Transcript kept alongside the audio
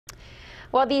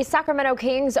Well, the Sacramento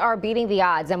Kings are beating the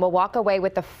odds and will walk away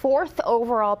with the 4th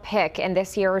overall pick in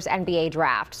this year's NBA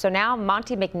draft. So now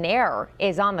Monte McNair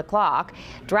is on the clock.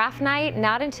 Draft night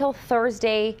not until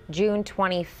Thursday, June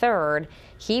 23rd.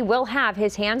 He will have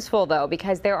his hands full, though,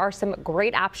 because there are some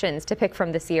great options to pick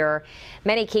from this year.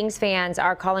 Many Kings fans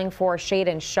are calling for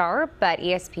Shaedon Sharpe, but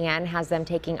ESPN has them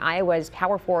taking Iowa's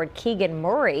power forward Keegan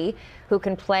Murray, who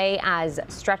can play as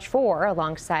stretch 4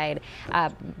 alongside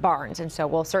Barnes. And so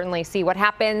we'll certainly see what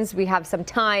happens. We have some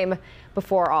time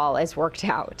before all is worked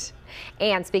out.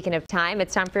 And speaking of time,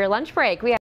 it's time for your lunch break.